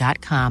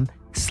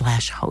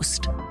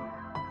airbnb.com/host.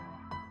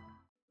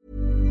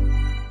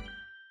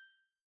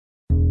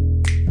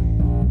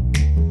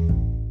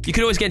 You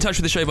can always get in touch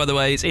with the show, by the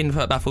way. It's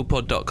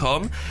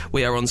info@baffledpod.com.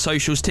 We are on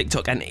socials,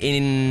 TikTok and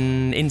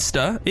in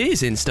Insta. It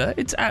is Insta.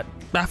 It's at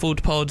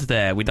BaffledPod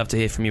there. We'd love to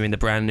hear from you in the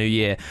brand new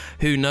year.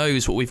 Who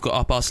knows what we've got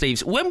up our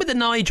sleeves. When were the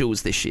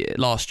Nigels this year?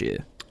 Last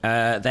year?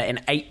 They're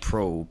in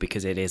April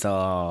because it is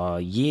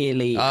our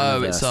yearly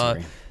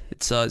anniversary.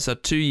 It's our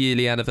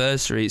 2-yearly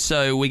anniversary.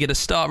 So we're going to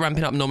start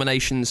ramping up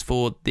nominations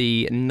for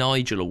the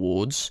Nigel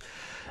Awards.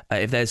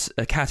 If there's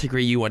a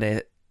category you want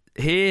to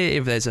hear,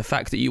 if there's a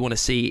fact that you want to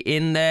see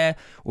in there,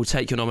 we'll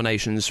take your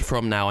nominations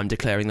from now. I'm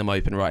declaring them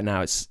open right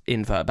now. It's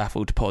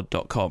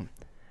info@baffledpod.com.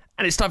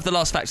 And it's time for the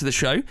last fact of the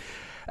show.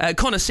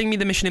 Connor, sing me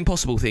the Mission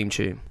Impossible theme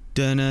tune.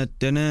 No,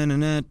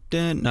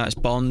 it's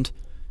Bond.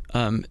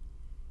 I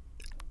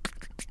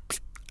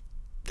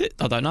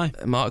don't know.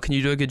 Mark, can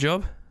you do a good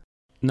job?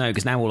 No,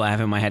 because now all I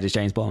have in my head is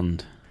James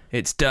Bond.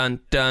 It's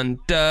dun dun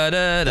da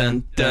da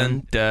dun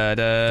dun da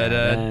da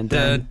da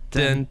dun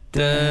dun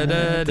da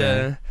da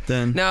da.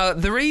 Now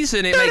the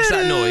reason it makes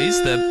that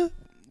noise, the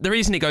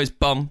reason it goes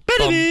bum bum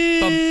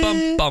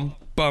bum bum bum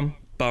bum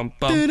bum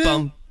bum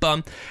bum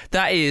bum,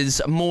 that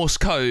is Morse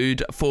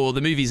code for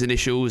the movie's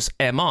initials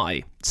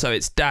MI. So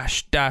it's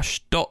dash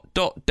dash dot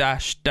dot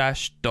dash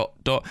dash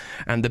dot dot,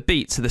 and the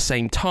beats are the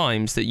same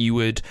times that you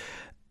would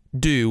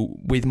do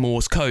with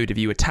Morse code if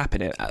you were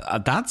tapping it.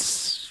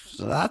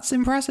 That's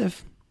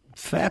impressive.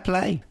 Fair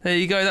play. There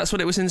you go. That's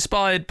what it was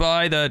inspired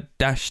by. The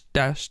dash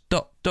dash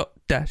dot dot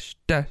dash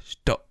dash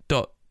dot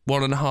dot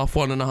 1.5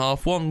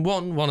 1.5 1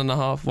 1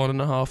 1.5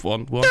 1.5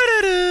 1 1.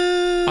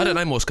 I don't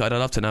know Morse code. I'd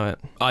love to know it.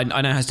 I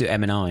know how to do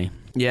M and I.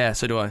 Yeah,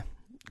 so do I.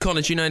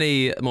 Connor, do you know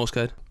any Morse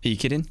code? Are you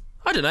kidding?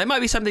 I don't know. It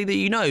might be something that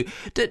you know.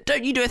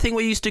 Don't you do a thing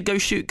where you used to go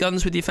shoot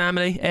guns with your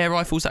family, air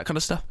rifles, that kind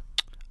of stuff?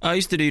 I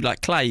used to do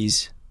like clay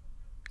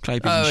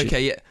pigeon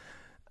okay, yeah.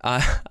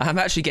 I'm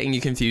actually getting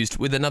you confused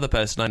with another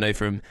person I know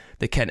from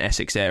the Kent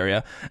Essex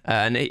area,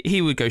 and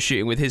he would go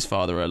shooting with his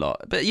father a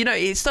lot. But you know,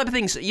 it's type of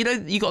things. You know,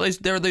 you got those.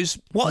 There are those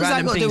what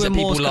random has that got things to do with that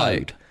people Morse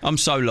like. code? I'm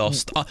so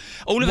lost.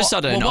 All of a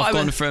sudden, I've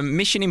gone from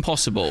Mission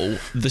Impossible,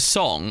 the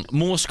song,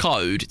 Morse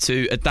code,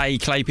 to a day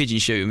clay pigeon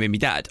shooting with my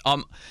dad.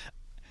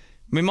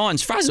 My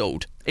mind's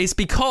frazzled. It's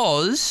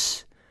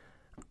because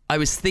I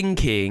was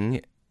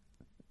thinking,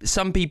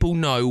 some people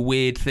know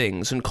weird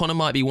things, and Connor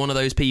might be one of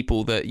those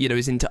people that, you know,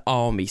 is into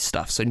army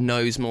stuff, so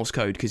knows Morse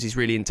code because he's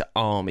really into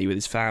army with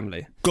his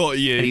family. Got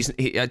you.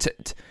 And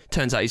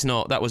turns out he's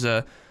not. That was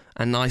a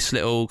nice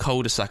little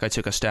cul-de-sac I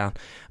took us down.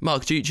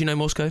 Mark, do you know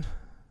Morse code?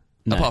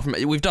 No. Apart from,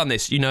 we've done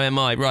this, you know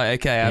MI, right?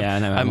 Okay. I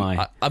know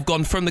MI. I've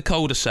gone from the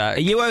cul-de-sac. Are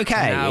you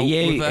okay? Are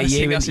you in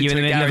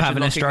the middle of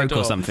having a stroke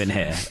or something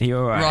here? Are you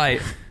all right? Right.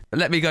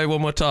 Let me go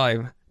one more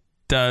time.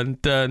 Dun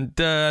dun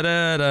dun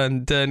dun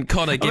dun dun.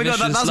 Connor, give us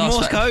your last fact. That's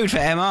Morse code for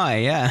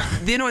MI, yeah.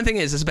 The annoying thing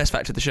is, it's the best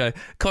fact of the show.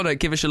 Connor,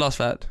 give us your last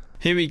fact.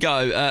 Here we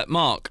go.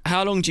 Mark,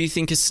 how long do you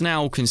think a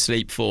snail can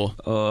sleep for?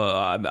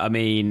 I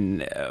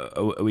mean,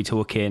 are we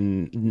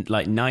talking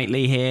like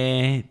nightly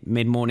here?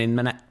 Mid-morning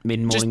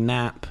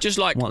nap? Just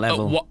like what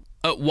level?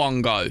 At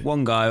one go.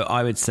 One go,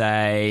 I would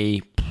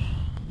say,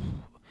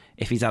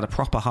 if he's had a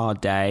proper hard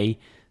day,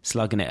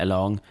 slugging it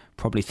along,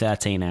 probably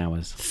 13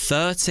 hours.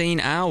 13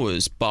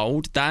 hours,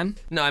 bold, Dan?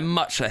 No,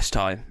 much less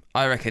time.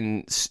 I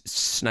reckon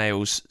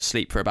snails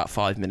sleep for about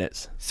 5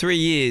 minutes. 3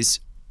 years.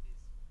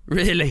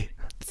 Really?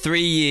 3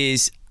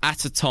 years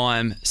at a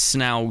time,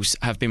 snails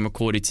have been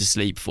recorded to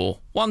sleep for.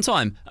 One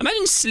time.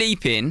 Imagine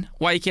sleeping,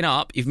 waking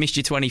up, you've missed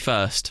your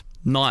 21st.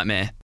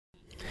 Nightmare.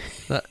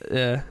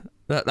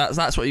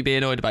 That's what you'd be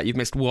annoyed about. You've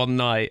missed one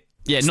night.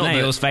 Yeah,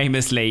 snails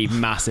famously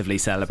massively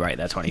celebrate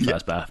their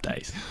 21st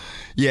birthdays.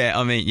 Yeah,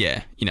 I mean,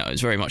 yeah, you know,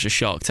 it's very much a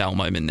Shark Tale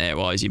moment there.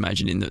 I was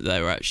imagining that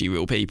they were actually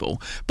real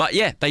people. But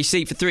yeah, they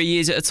sleep for 3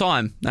 years at a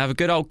time. They have a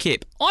good old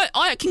kip.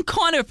 I can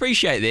kind of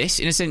appreciate this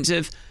in a sense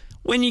of,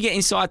 when you get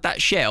inside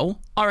that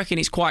shell, I reckon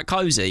it's quite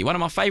cosy. One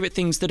of my favourite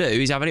things to do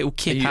is have a little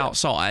kip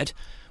outside.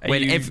 Are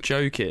you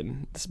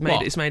joking?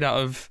 It's made out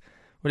of...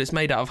 Well, it's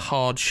made out of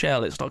hard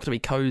shell. It's not going to be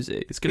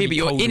cosy. It's going to be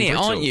cold. But you're in it,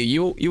 brittle. aren't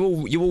you?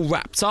 You're all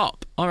wrapped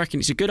up. I reckon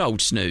it's a good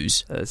old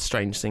snooze.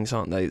 Strange things,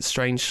 aren't they?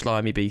 Strange,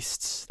 slimy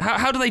beasts.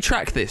 How do they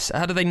track this?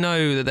 How do they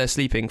know that they're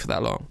sleeping for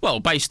that long? Well,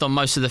 based on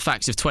most of the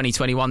facts of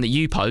 2021 that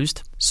you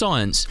posed,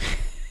 science.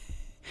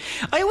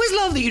 I always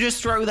love that you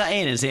just throw that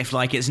in as if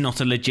like it's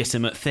not a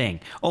legitimate thing.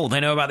 Oh, they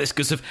know about this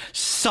because of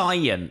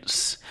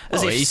science.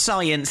 As if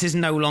science is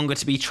no longer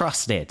to be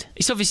trusted.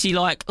 It's obviously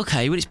like,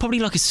 okay, well, it's probably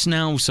like a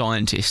snail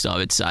scientist, I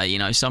would say. You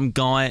know, some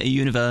guy at a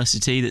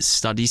university that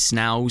studies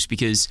snails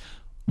because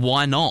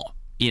why not?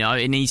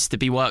 it needs to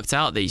be worked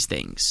out, these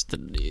things.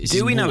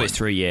 Do we know it's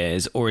 3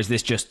 years, or is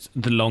this just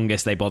the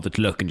longest they bothered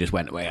to look and just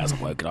went, well, it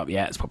hasn't woken up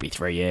yet, it's probably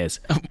 3 years?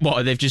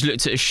 What, they've just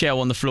looked at a shell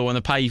on the floor on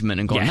the pavement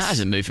and gone, that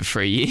hasn't moved for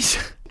 3 years?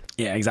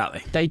 Yeah,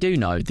 exactly. They do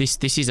know. This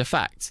is a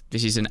fact.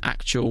 This is an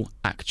actual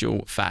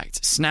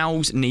fact.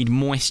 Snails need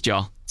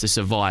moisture to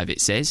survive,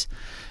 it says.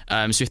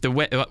 So if the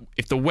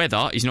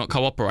weather is not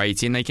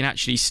cooperating, they can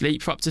actually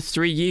sleep for up to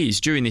 3 years.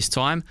 During this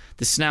time,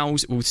 the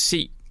snails will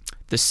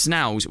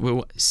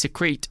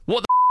secrete.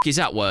 What the is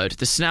that word?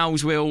 The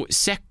snails will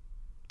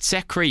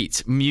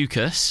secrete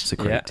mucus.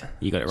 Secrete. Yeah.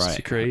 You got it right.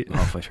 Secrete.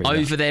 Halfway through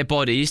over their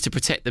bodies to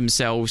protect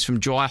themselves from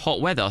dry,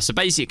 hot weather. So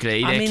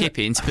basically, they're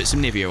kipping to put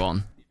some Nivea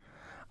on.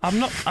 I'm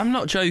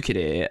not joking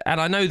here, and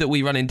I know that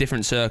we run in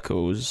different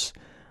circles,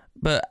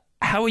 but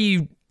how are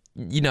you,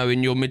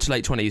 in your mid to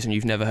late 20s and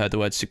you've never heard the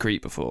word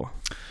secrete before?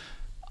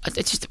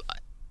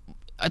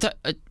 I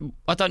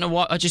don't know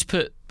why.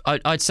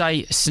 I'd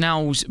say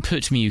snails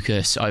put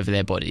mucus over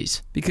their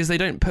bodies because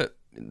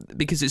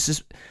it's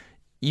just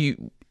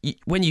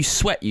when you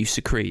sweat, you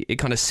secrete. It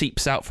kind of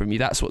seeps out from you.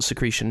 That's what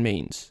secretion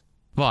means.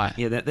 Right?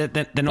 Yeah,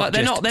 they're not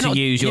to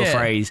use your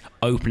phrase,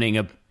 opening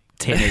a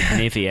tin of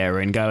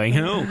Nivea and going,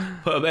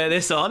 put a bit of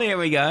this on, here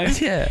we go.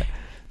 Yeah.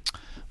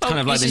 It's kind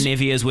of like the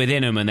Nivea's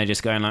within them and they're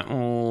just going like,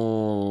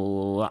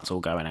 oh, that's all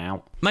going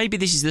out. Maybe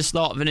this is the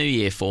start of a new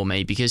year for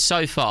me, because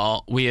so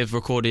far we have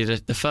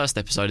recorded the first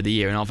episode of the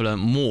year and I've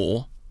learned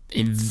more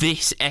in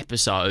this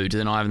episode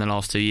than I have in the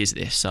last 2 years of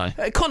this. So,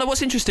 Connor,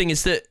 what's interesting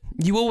is that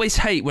you always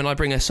hate when I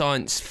bring a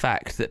science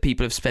fact that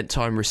people have spent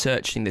time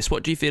researching this.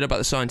 What do you feel about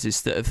the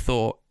scientists that have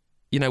thought,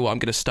 you know what, I'm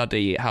going to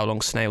study how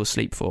long snails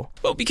sleep for?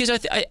 Well, because I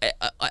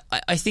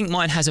think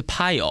mine has a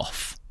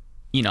payoff.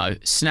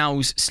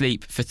 Snails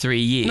sleep for 3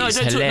 years.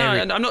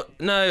 I'm not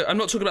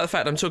talking about the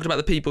fact. I'm talking about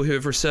the people who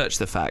have researched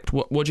the fact.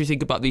 What do you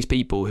think about these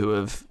people who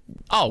have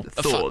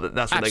thought that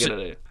that's what they're going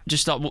to do?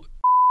 Just like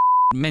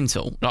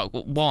mental. Like,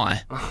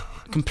 why?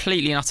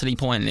 Completely and utterly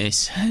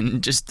pointless.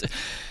 And just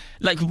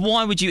like,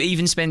 why would you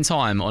even spend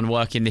time on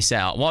working this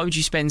out? Why would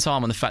you spend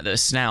time on the fact that a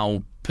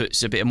snail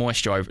puts a bit of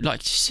moisture over?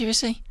 Like,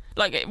 seriously?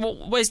 Like,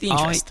 where's the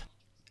interest?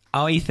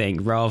 I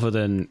think rather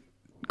than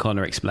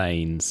Connor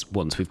explains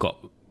once we've got,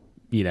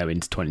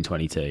 into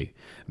 2022,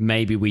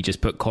 maybe we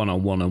just put Connor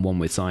one-on-one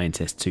with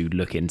scientists to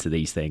look into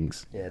these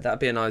things. Yeah, that'd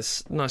be a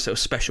nice little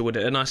special,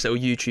 wouldn't it? A nice little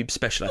YouTube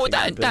special. Well,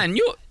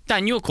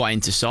 Dan, you're quite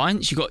into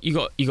science. You got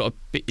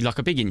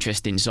a big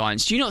interest in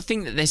science. Do you not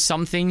think that there's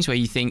some things where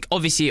you think,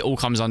 obviously it all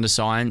comes under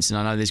science, and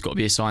I know there's got to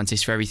be a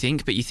scientist for everything,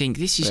 but you think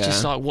this is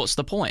just like, what's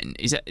the point?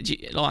 Is that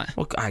like?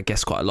 Well, I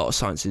guess quite a lot of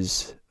science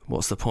is.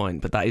 What's the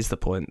point? But that is the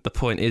point. The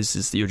point is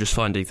that you're just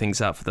finding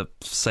things out for the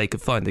sake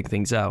of finding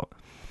things out.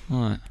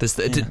 Right.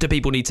 Do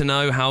people need to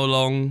know how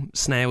long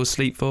snails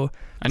sleep for?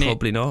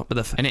 Probably not. But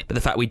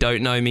the fact we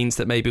don't know means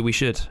that maybe we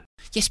should.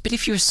 Yes, but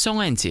if you're a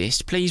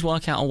scientist, please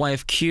work out a way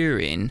of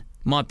curing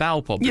my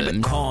bowel problem. Yeah,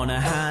 but Connor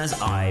has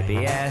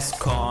IBS.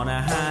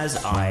 Connor has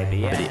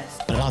IBS. But it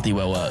bloody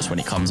well works when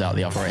it comes out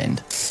the other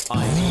end.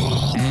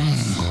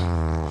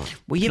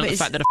 Well, yeah, but the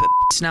fact that a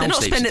snail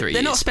sleeps for 3 years.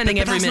 They're not spending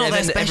every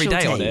minute of every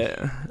day on it.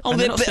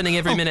 They're not spending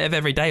every minute of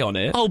every day on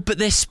it. Oh, but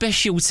their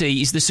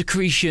specialty is the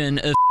secretion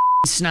of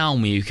snail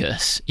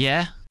mucus,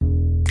 yeah?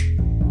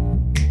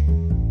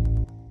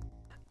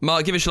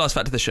 Mark, give us your last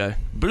fact of the show.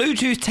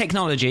 Bluetooth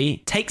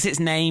technology takes its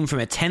name from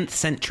a 10th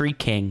century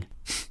king.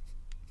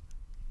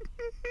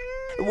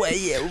 Well,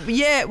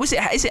 yeah. Was it?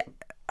 Is it?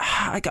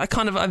 I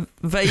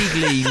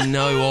vaguely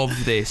know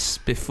of this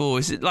before.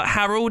 Is it like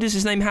Harold? Is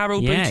his name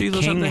Harold Bluetooth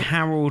or something? King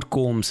Harold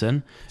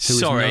Gormson, who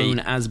is known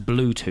as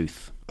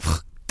Bluetooth.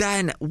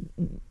 Dan,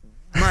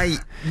 mate,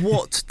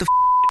 what the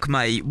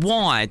mate?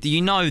 Why do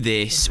you know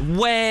this?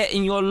 Where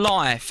in your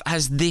life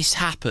has this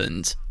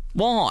happened?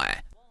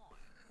 Why?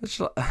 It's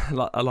I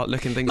like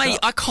looking things mate, up.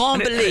 I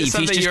can't believe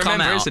he's just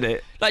come out. Isn't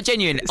it? Like,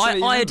 genuine.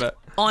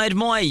 I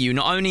admire you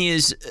not only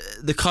as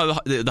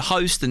the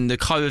host and the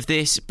co of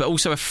this, but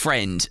also a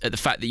friend at the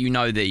fact that you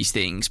know these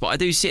things. But I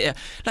do sit here,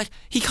 like,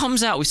 he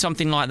comes out with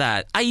something like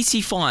that.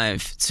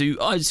 85 to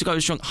go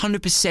strong.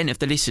 100% of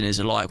the listeners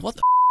are like, what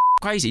the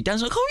crazy?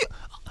 Dan's like,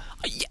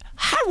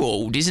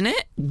 Harold, isn't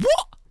it?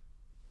 What?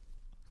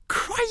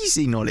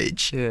 Crazy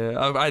knowledge.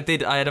 Yeah, I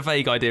had a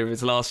vague idea of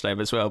his last name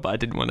as well, but I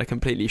didn't want to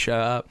completely show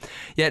it up.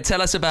 Yeah,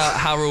 tell us about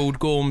Harold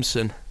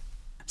Gormson.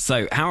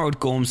 So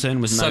Harold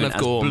Gormson was known as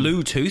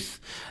Bluetooth,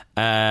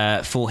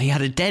 for he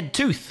had a dead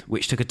tooth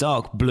which took a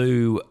dark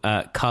blue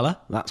colour.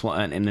 That's what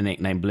earned him the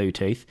nickname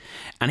Bluetooth.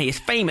 And he is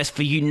famous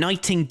for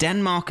uniting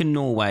Denmark and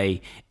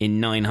Norway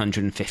in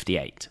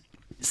 958.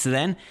 So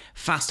then,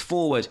 fast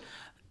forward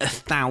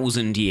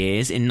 1,000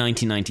 years in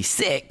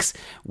 1996,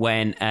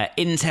 when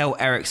Intel,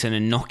 Ericsson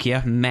and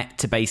Nokia met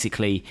to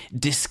basically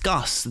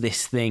discuss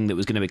this thing that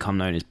was going to become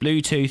known as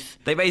Bluetooth.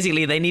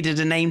 They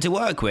needed a name to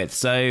work with.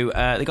 So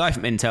the guy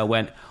from Intel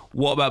went,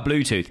 what about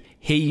Bluetooth?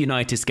 He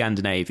united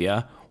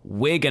Scandinavia.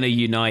 We're going to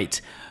unite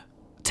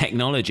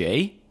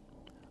technology.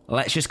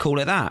 Let's just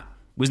call it that.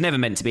 Was never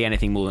meant to be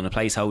anything more than a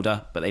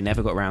placeholder, but they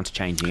never got around to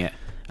changing it.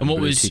 And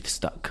what Bluetooth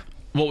stuck?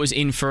 What was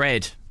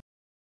infrared?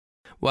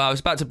 Well, I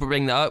was about to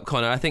bring that up,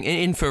 Connor. I think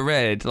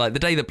infrared, like the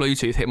day that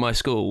Bluetooth hit my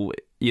school,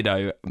 you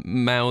know,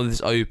 mouths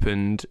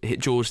opened,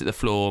 jaws hit the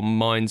floor,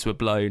 minds were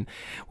blown.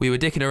 We were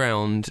dicking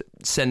around,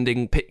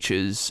 sending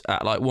pictures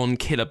at like 1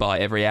 kilobyte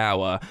every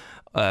hour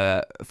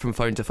from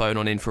phone to phone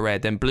on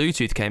infrared. Then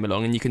Bluetooth came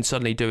along and you can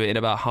suddenly do it in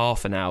about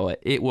half an hour.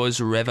 It was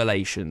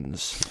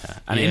revelations. Yeah.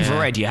 And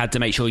infrared, you had to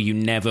make sure you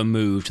never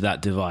moved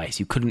that device.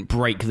 You couldn't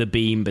break the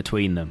beam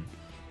between them.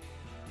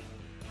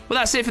 Well,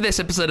 that's it for this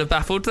episode of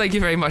Baffled. Thank you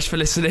very much for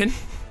listening.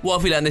 What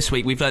have we learned this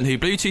week? We've learned who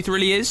Bluetooth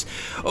really is.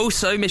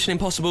 Also, Mission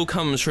Impossible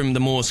comes from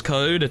the Morse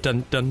code.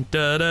 Dun, dun,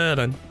 dun, dun,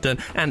 dun, dun.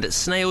 And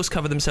snails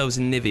cover themselves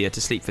in Nivea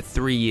to sleep for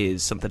 3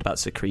 years. Something about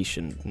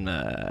secretion.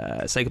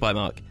 Say goodbye,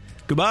 Mark.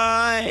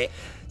 Goodbye.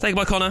 Say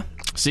goodbye, Connor.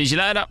 See you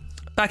later.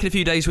 Back in a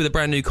few days with a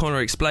brand new Connor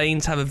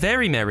Explains. Have a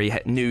very merry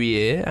new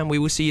year, and we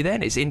will see you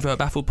then. It's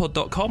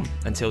info@baffledpod.com.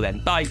 Until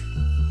then, bye.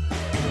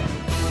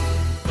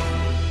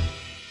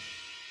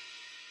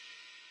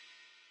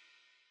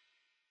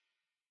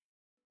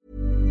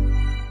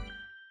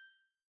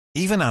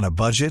 Even on a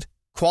budget,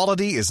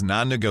 quality is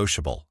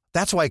non-negotiable.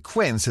 That's why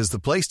Quince is the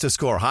place to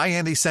score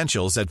high-end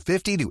essentials at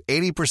 50 to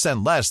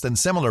 80% less than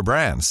similar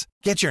brands.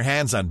 Get your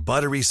hands on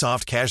buttery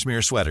soft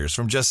cashmere sweaters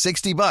from just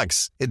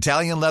 $60,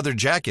 Italian leather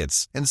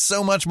jackets, and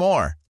so much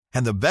more.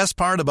 And the best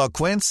part about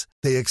Quince,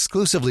 they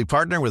exclusively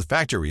partner with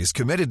factories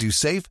committed to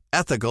safe,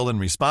 ethical, and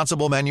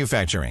responsible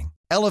manufacturing.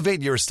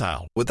 Elevate your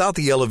style without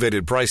the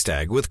elevated price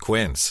tag with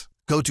Quince.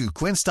 Go to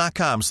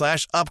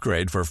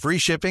quince.com/upgrade for free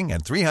shipping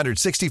and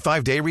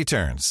 365-day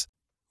returns.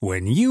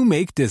 When you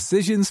make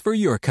decisions for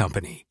your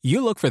company,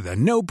 you look for the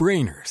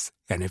no-brainers.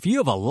 And if you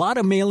have a lot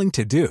of mailing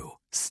to do,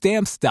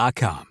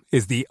 Stamps.com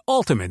is the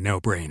ultimate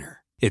no-brainer.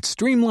 It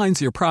streamlines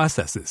your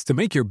processes to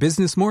make your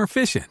business more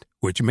efficient,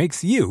 which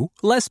makes you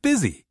less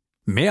busy.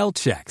 Mail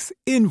checks,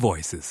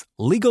 invoices,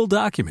 legal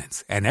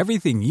documents, and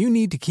everything you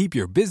need to keep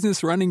your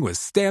business running with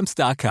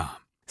Stamps.com.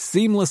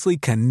 Seamlessly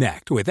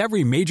connect with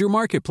every major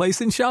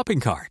marketplace and shopping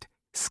cart.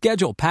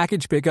 Schedule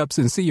package pickups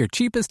and see your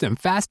cheapest and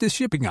fastest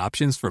shipping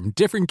options from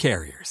different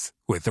carriers.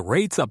 With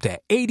rates up to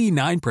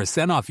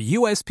 89% off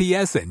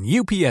USPS and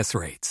UPS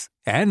rates.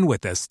 And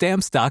with the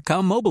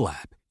Stamps.com mobile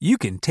app, you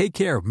can take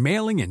care of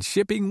mailing and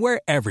shipping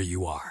wherever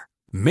you are.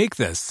 Make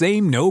the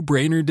same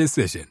no-brainer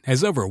decision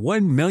as over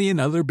 1 million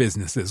other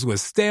businesses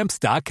with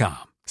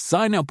Stamps.com.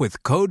 Sign up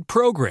with code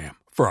PROGRAM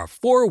for a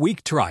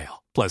 4-week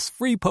trial, plus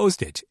free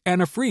postage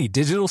and a free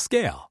digital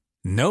scale.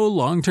 No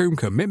long-term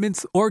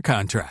commitments or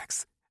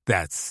contracts.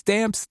 That's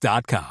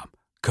Stamps.com.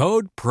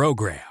 Code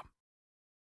PROGRAM.